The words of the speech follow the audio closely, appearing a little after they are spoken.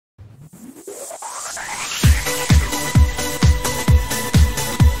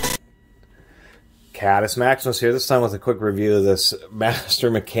Catus, Maximus here, this time with a quick review of this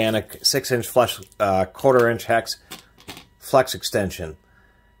Master Mechanic 6-inch flex, quarter-inch hex flex extension.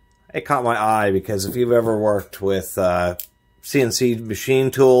 It caught my eye because if you've ever worked with CNC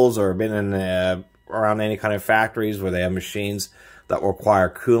machine tools or been in around any kind of factories where they have machines that require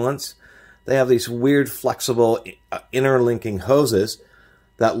coolants, they have these weird flexible interlinking hoses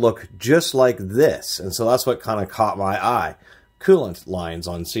that look just like this. And so that's what kind of caught my eye. Coolant lines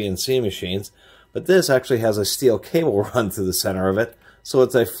on CNC machines. But this actually has a steel cable run through the center of it, so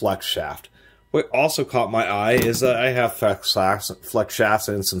it's a flex shaft. What also caught my eye is that I have flex shafts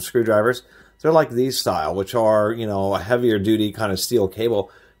and some screwdrivers. They're like these style, which are, you know, a heavier duty kind of steel cable.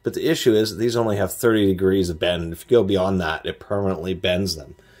 But the issue is these only have 30 degrees of bend. If you go beyond that, it permanently bends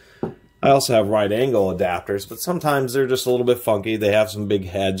them. I also have right angle adapters, but sometimes they're just a little bit funky. They have some big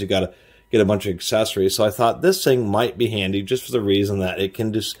heads. You got to get a bunch of accessories. So I thought this thing might be handy just for the reason that it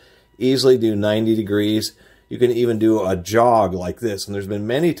can just easily do 90 degrees. You can even do a jog like this, and there's been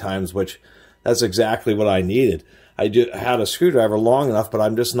many times which that's exactly what I needed. I had a screwdriver long enough, but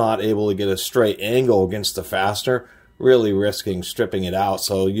I'm just not able to get a straight angle against the fastener, really risking stripping it out.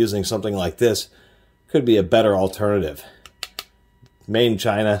 So using something like this could be a better alternative. Made in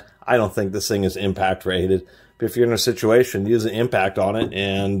China. I don't think this thing is impact rated, but if you're in a situation, use an impact on it,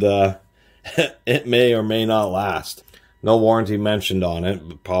 and it may or may not last. No warranty mentioned on it,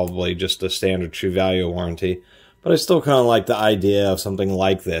 but probably just a standard true value warranty. But I still kind of like the idea of something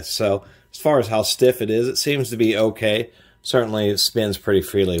like this. So as far as how stiff it is, it seems to be okay. Certainly it spins pretty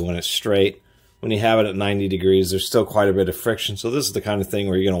freely when it's straight. When you have it at 90 degrees, there's still quite a bit of friction. So this is the kind of thing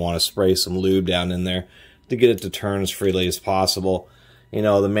where you're going to want to spray some lube down in there to get it to turn as freely as possible. You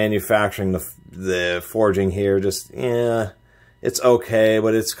know, the manufacturing, the forging here, just, yeah, it's okay,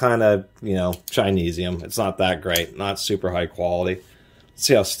 but it's kind of, you know, Chinesium. It's not that great, not super high quality. Let's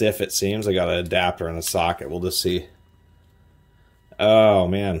see how stiff it seems. I got an adapter and a socket. We'll just see. Oh,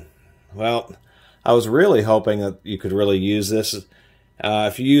 man. Well, I was really hoping that you could really use this.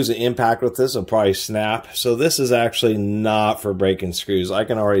 If you use an impact with this, it'll probably snap. So this is actually not for breaking screws. I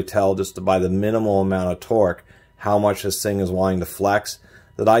can already tell just by the minimal amount of torque how much this thing is wanting to flex,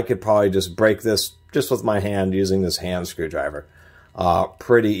 that I could probably just break this just with my hand using this hand screwdriver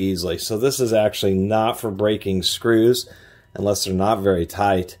pretty easily. So this is actually not for breaking screws unless they're not very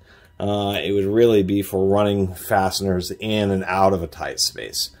tight. It would really be for running fasteners in and out of a tight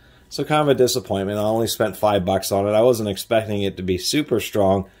space. So kind of a disappointment. I only spent $5 on it. I wasn't expecting it to be super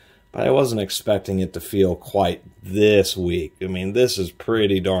strong, but I wasn't expecting it to feel quite this weak. I mean, this is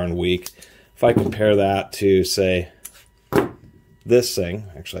pretty darn weak. If I compare that to, say, this thing,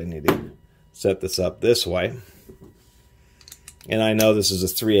 actually I need to set this up this way. And I know this is a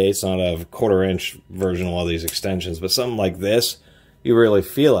 3/8, not a quarter-inch version of all these extensions, but something like this, you really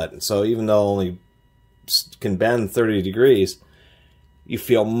feel it. And so even though it only can bend 30 degrees, you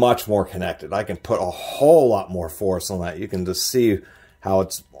feel much more connected. I can put a whole lot more force on that. You can just see how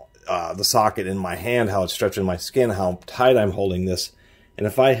it's the socket in my hand, how it's stretching my skin, how tight I'm holding this. And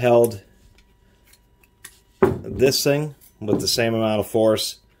if I held this thing with the same amount of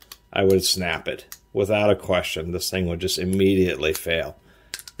force, I would snap it without a question. This thing would just immediately fail.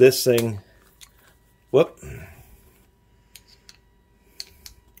 This thing, whoop,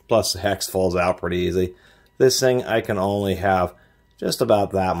 plus the hex falls out pretty easy. This thing, I can only have just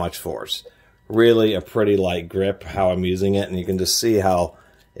about that much force. Really a pretty light grip how I'm using it, and you can just see how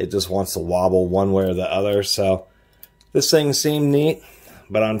it just wants to wobble one way or the other. So this thing seemed neat,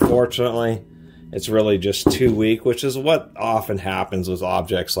 but unfortunately it's really just too weak, which is what often happens with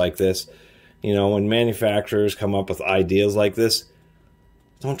objects like this. You know, when manufacturers come up with ideas like this,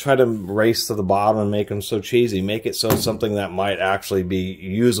 don't try to race to the bottom and make them so cheesy. Make it so something that might actually be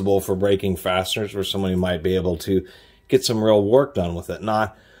usable for breaking fasteners, where somebody might be able to get some real work done with it.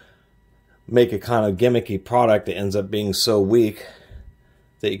 Not make a kind of gimmicky product that ends up being so weak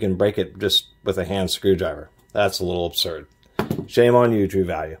that you can break it just with a hand screwdriver. That's a little absurd. Shame on you, True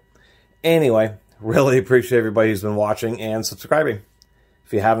Value. Anyway, really appreciate everybody who's been watching and subscribing.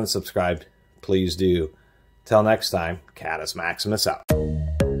 If you haven't subscribed, please do. Till next time, Catus Maximus out.